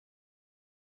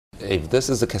if this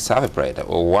is the cassava bread,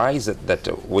 why is it that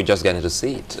we're just getting to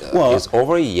see it? Well, it's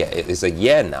over a year. It's a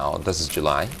year now. This is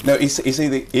July. No,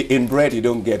 in bread you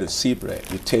don't get to see bread.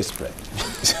 You taste bread.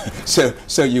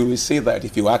 so you will see that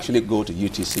if you actually go to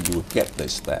UTC, you will get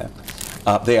this there.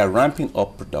 They are ramping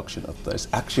up production of this.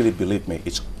 Actually, believe me,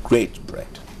 it's great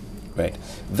bread. Right?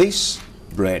 This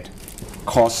bread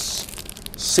costs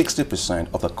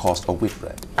 60% of the cost of wheat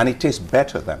bread, and it tastes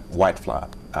better than white flour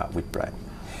wheat bread.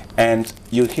 And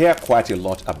you hear quite a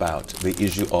lot about the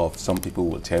issue of some people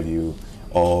will tell you,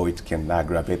 oh, it can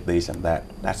aggravate this and that.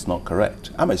 That's not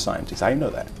correct. I'm a scientist, I know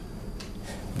that.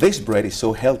 This bread is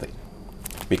so healthy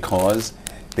because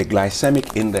the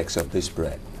glycemic index of this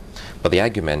bread. But the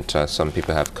argument some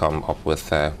people have come up with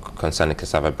concerning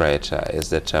cassava bread is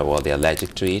that, well, they're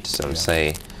allergic to it. Some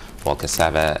say, well,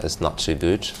 cassava is not too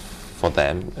good for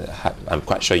them. I'm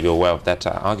quite sure you're aware of that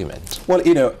argument. Well,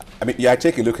 you know, I mean, yeah, I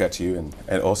take a look at you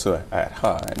and also at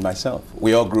her and myself.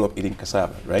 We all grew up eating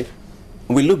cassava, right?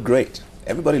 And we look great.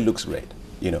 Everybody looks great,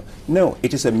 you know. No,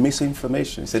 it is a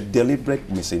misinformation. It's a deliberate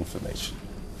misinformation.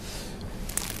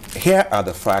 Here are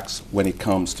the facts when it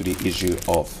comes to the issue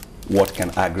of what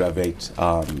can aggravate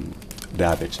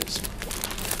diabetes.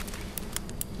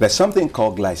 There's something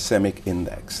called glycemic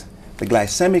index. The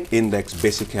glycemic index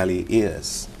basically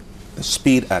is the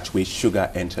speed at which sugar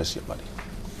enters your body.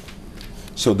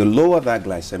 So the lower that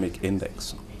glycemic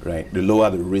index, right, the lower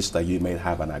the risk that you may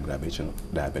have an aggravation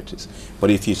of diabetes.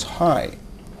 But if it's high,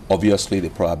 obviously the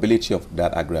probability of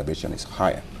that aggravation is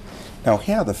higher. Now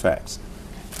here are the facts.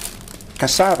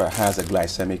 Cassava has a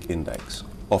glycemic index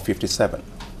of 57.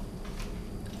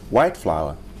 White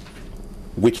flour,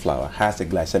 wheat flour, has a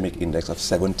glycemic index of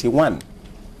 71.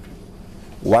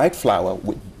 White flour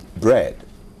with bread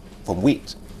from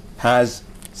wheat has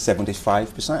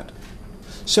 75%.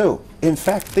 So, in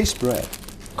fact, this bread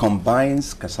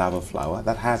combines cassava flour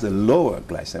that has a lower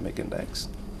glycemic index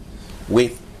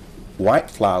with white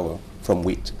flour from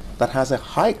wheat that has a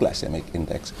high glycemic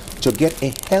index to get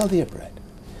a healthier bread.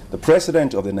 The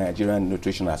president of the Nigerian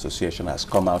Nutrition Association has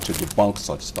come out to debunk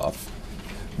such stuff.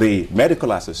 The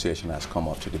Medical Association has come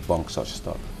out to debunk such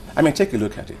stuff. I mean, take a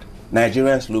look at it.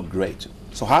 Nigerians look great.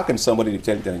 So how can somebody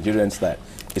tell the Nigerians that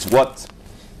it's what,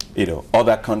 you know,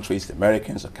 other countries, the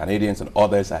Americans or Canadians and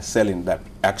others are selling that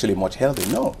actually much healthy?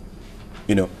 No.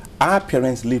 You know, our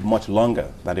parents live much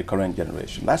longer than the current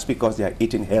generation. That's because they are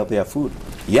eating healthier food.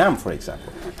 Yam, for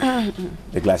example.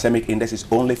 The glycemic index is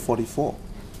only 44.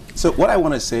 So what I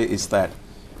want to say is that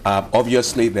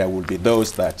obviously there will be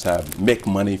those that make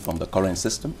money from the current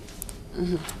system,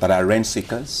 that are rent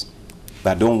seekers,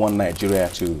 that don't want Nigeria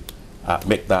to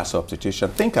make that substitution.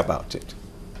 Think about it.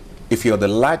 If you're the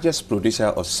largest producer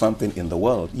of something in the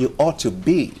world, you ought to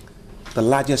be the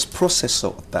largest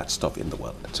processor of that stuff in the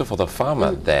world. So for the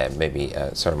farmer there, maybe,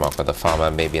 sorry Mark, for the farmer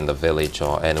maybe in the village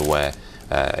or anywhere,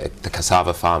 the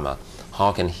cassava farmer,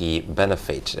 how can he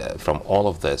benefit from all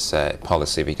of this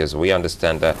policy? Because we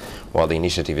understand that while the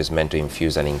initiative is meant to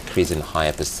infuse an increasing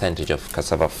higher percentage of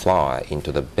cassava flour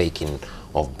into the baking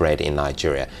of bread in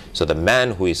Nigeria. So the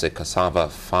man who is a cassava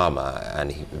farmer,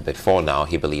 and before now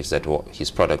he believes that his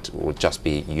product would just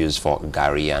be used for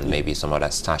gari and maybe some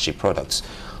other starchy products.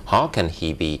 How can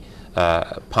he be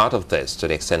part of this to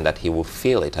the extent that he will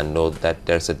feel it and know that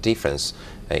there's a difference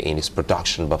in his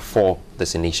production before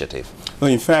this initiative?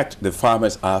 Well, in fact, the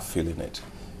farmers are feeling it,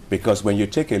 because when you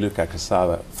take a look at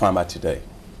cassava farmer today,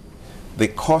 the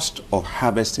cost of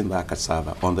harvesting that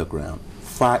cassava on the ground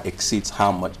far exceeds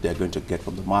how much they're going to get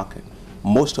from the market.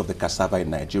 Most of the cassava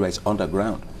in Nigeria is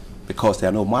underground because there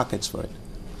are no markets for it.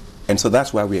 And so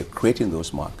that's why we are creating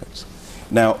those markets.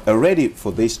 Now, already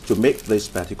for this, to make this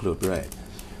particular bread,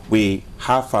 we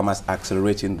have farmers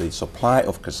accelerating the supply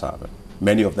of cassava.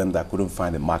 Many of them that couldn't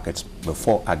find the markets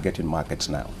before are getting markets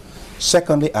now.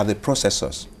 Secondly, are the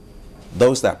processors,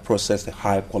 those that process the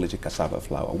high quality cassava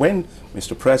flour. When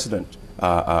Mr. President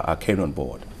came on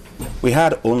board, we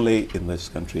had only in this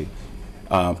country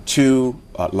two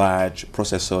large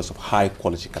processors of high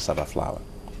quality cassava flour.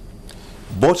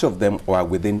 Both of them were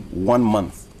within 1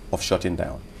 month of shutting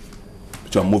down,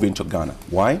 to moving to Ghana.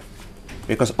 Why?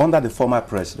 Because under the former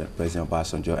president, President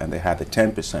Obasanjo, and they had the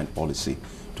 10% policy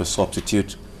to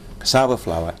substitute cassava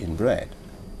flour in bread.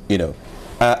 You know,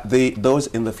 those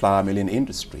in the flour milling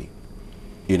industry,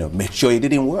 you know, made sure it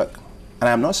didn't work. And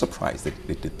I'm not surprised that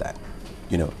they did that,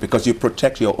 you know, because you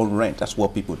protect your own rent. That's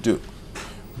what people do.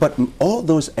 But all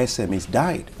those SMEs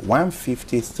died.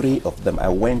 153 of them, I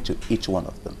went to each one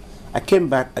of them. I came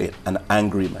back an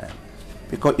angry man,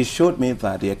 because it showed me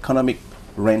that the economic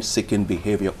rent-seeking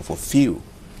behavior of a few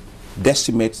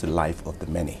decimates the life of the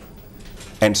many.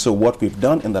 And so what we've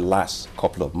done in the last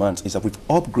couple of months is that we've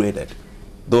upgraded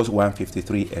those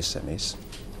 153 SMEs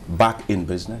back in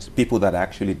business, people that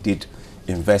actually did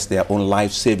invest their own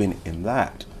life saving in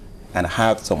that and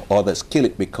have some others kill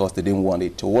it because they didn't want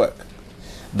it to work.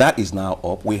 That is now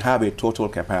up. We have a total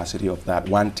capacity of that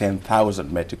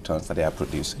 110,000 metric tons that they are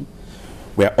producing.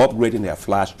 We are upgrading their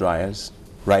flash dryers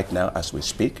right now as we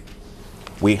speak.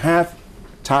 We have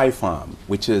Thai Farm,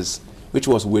 which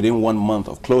was within 1 month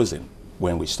of closing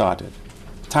when we started.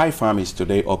 Thai Farm is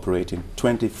today operating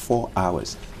 24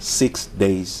 hours, 6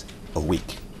 days a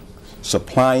week,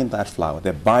 supplying that flour.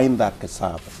 They're buying that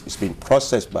cassava. It's being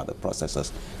processed by the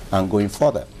processors and going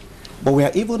further. But we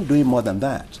are even doing more than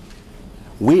that.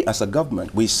 We as a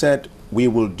government, we said we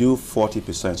will do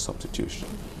 40% substitution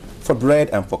for bread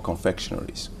and for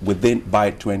confectionaries by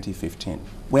 2015.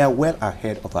 We are well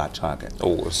ahead of our target.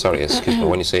 Oh, sorry, excuse me.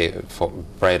 When you say for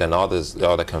bread and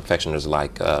other confectioneries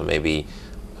like maybe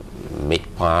meat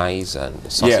pies and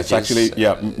sausages? Yes, actually,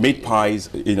 yeah, meat pies,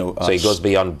 you know. So it goes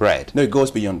beyond bread? No, it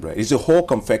goes beyond bread. It's a whole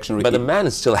confectionery. But the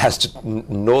man still has to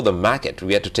know the market.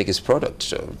 We have to take his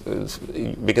product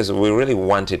because we really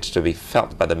want it to be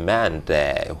felt by the man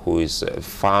there who is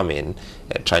farming,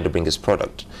 trying to bring his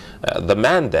product. The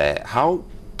man there, how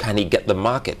can he get the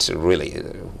market, really?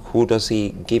 Who does he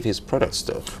give his products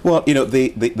to? Well, you know,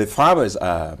 the farmers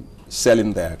are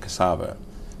selling their cassava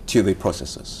to the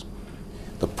processors.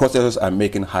 The processors are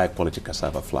making high-quality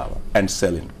cassava flour and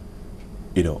selling,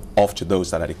 you know, off to those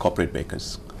that are the corporate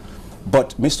bakers.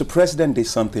 But Mr. President did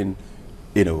something,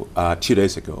 you know, 2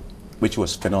 days ago, which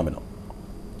was phenomenal.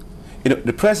 You know,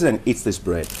 the president eats this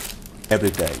bread every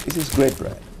day. This is great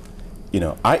bread. You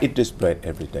know, I eat this bread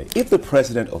every day. If the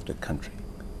president of the country,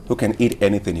 who can eat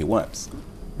anything he wants,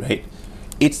 right,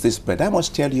 eats this bread, that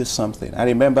must tell you something. I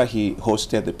remember he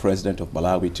hosted the president of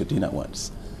Malawi to dinner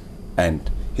once, and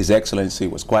His Excellency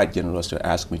was quite generous to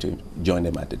ask me to join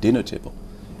him at the dinner table.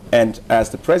 And as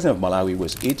the president of Malawi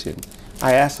was eating,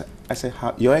 I said,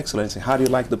 Your Excellency, how do you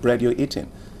like the bread you're eating?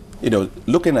 You know,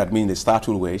 looking at me in the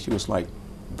startled way, she was like,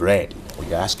 bread?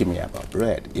 You're asking me about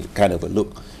bread? It kind of a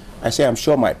look. I said, I'm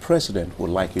sure my president would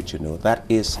like you to know that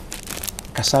is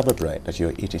cassava bread that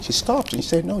you're eating. She stopped and she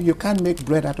said, no, you can't make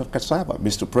bread out of cassava.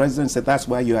 Mr. President said, that's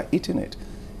why you are eating it.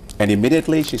 And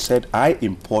immediately she said, I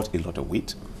import a lot of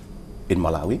wheat in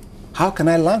Malawi. How can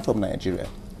I learn from Nigeria?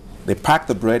 They pack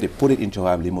the bread, they put it into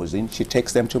her limousine, she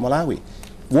takes them to Malawi.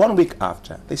 1 week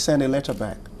after, they send a letter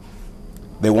back.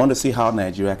 They want to see how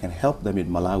Nigeria can help them in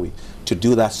Malawi to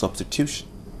do that substitution.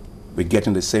 We're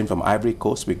getting the same from Ivory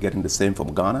Coast, we're getting the same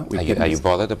from Ghana. Are you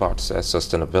bothered about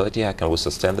sustainability? How can we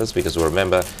sustain this? Because we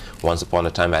remember once upon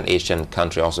a time an Asian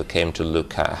country also came to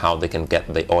look at how they can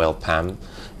get the oil palm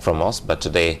from us, but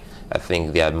today I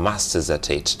think they are masters at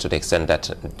it to the extent that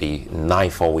the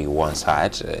NIFO we once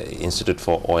had, Institute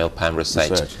for Oil Palm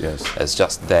Research, yes, is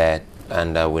just there,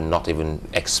 and we're not even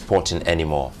exporting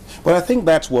anymore. Well, I think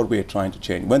that's what we're trying to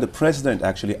change. When the president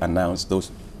actually announced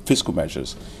those fiscal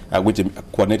measures, which the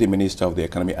coordinating minister of the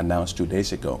economy announced 2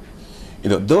 days ago, you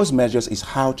know, those measures is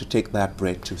how to take that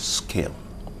bread to scale.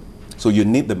 So you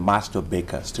need the master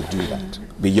bakers to do that,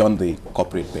 beyond the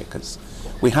corporate bakers.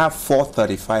 We have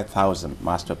 435,000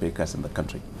 master bakers in the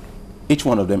country, each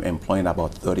one of them employing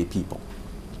about 30 people.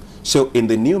 So in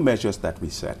the new measures that we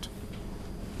set,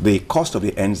 the cost of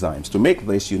the enzymes, to make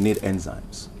this you need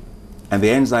enzymes. And the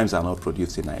enzymes are not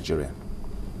produced in Nigeria.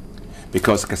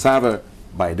 Because cassava,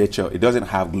 by nature, it doesn't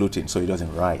have gluten, so it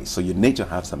doesn't rise. So you need to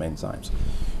have some enzymes.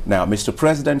 Now, Mr.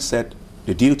 President said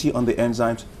the duty on the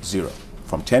enzymes, 0.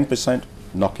 From 10%,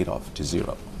 knock it off to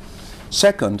 0.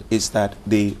 Second is that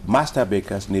the master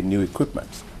bakers need new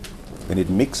equipment. They need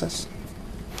mixers,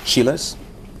 chillers,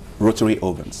 rotary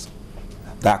ovens.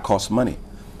 That costs money.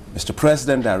 Mr.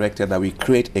 President directed that we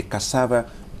create a cassava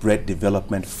bread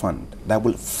development fund that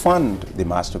will fund the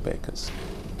master bakers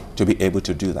to be able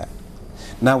to do that.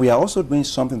 Now we are also doing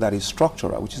something that is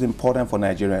structural, which is important for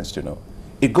Nigerians to know.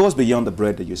 It goes beyond the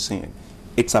bread that you're seeing.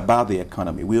 It's about the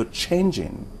economy. We are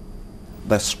changing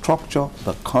the structure,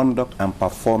 the conduct and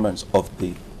performance of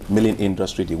the milling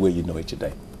industry the way you know it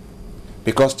today.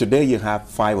 Because today you have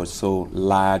 5 or so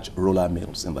large roller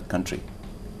mills in the country.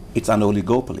 It's an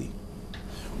oligopoly.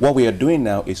 What we are doing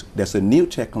now is there's a new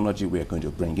technology we are going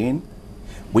to bring in,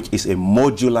 which is a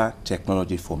modular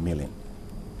technology for milling.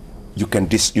 You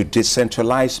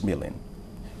decentralize milling.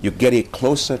 You get it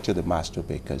closer to the master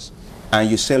bakers,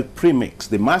 and you sell premix.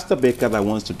 The master baker that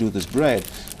wants to do this bread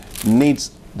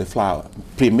needs the flour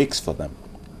pre-mixed for them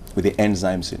with the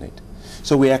enzymes in it.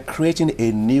 So we are creating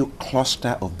a new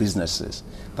cluster of businesses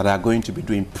that are going to be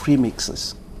doing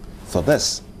premixes for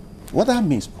this. What that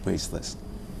means is this.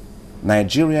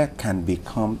 Nigeria can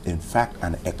become, in fact,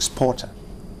 an exporter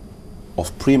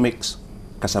of premix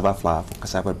cassava flour for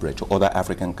cassava bread to other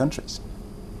African countries.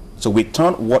 So we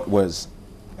turn what was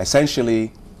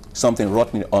essentially something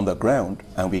rotten on the ground,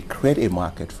 and we create a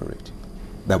market for it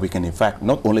that we can, in fact,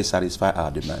 not only satisfy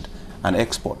our demand and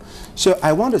export. So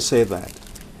I want to say that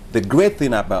the great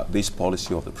thing about this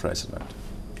policy of the president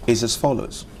is as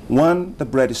follows. One, the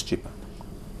bread is cheaper.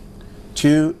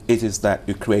 Two, it is that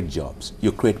you create jobs,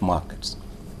 you create markets.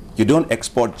 You don't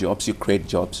export jobs, you create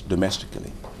jobs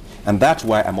domestically. And that's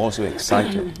why I'm also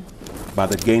excited by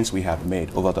the gains we have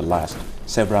made over the last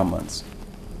several months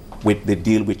with the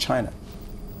deal with China.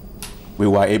 We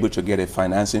were able to get a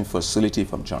financing facility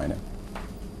from China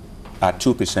at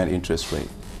 2% interest rate,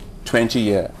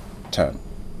 20-year term,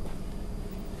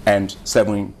 and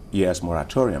 7 years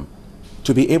moratorium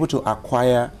to be able to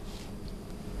acquire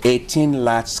 18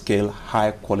 large-scale,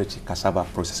 high-quality cassava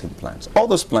processing plants. All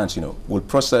those plants, will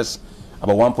process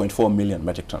about 1.4 million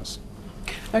metric tons.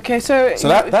 Okay, so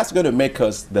that's going to make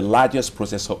us the largest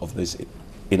processor of this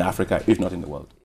in Africa, if not in the world.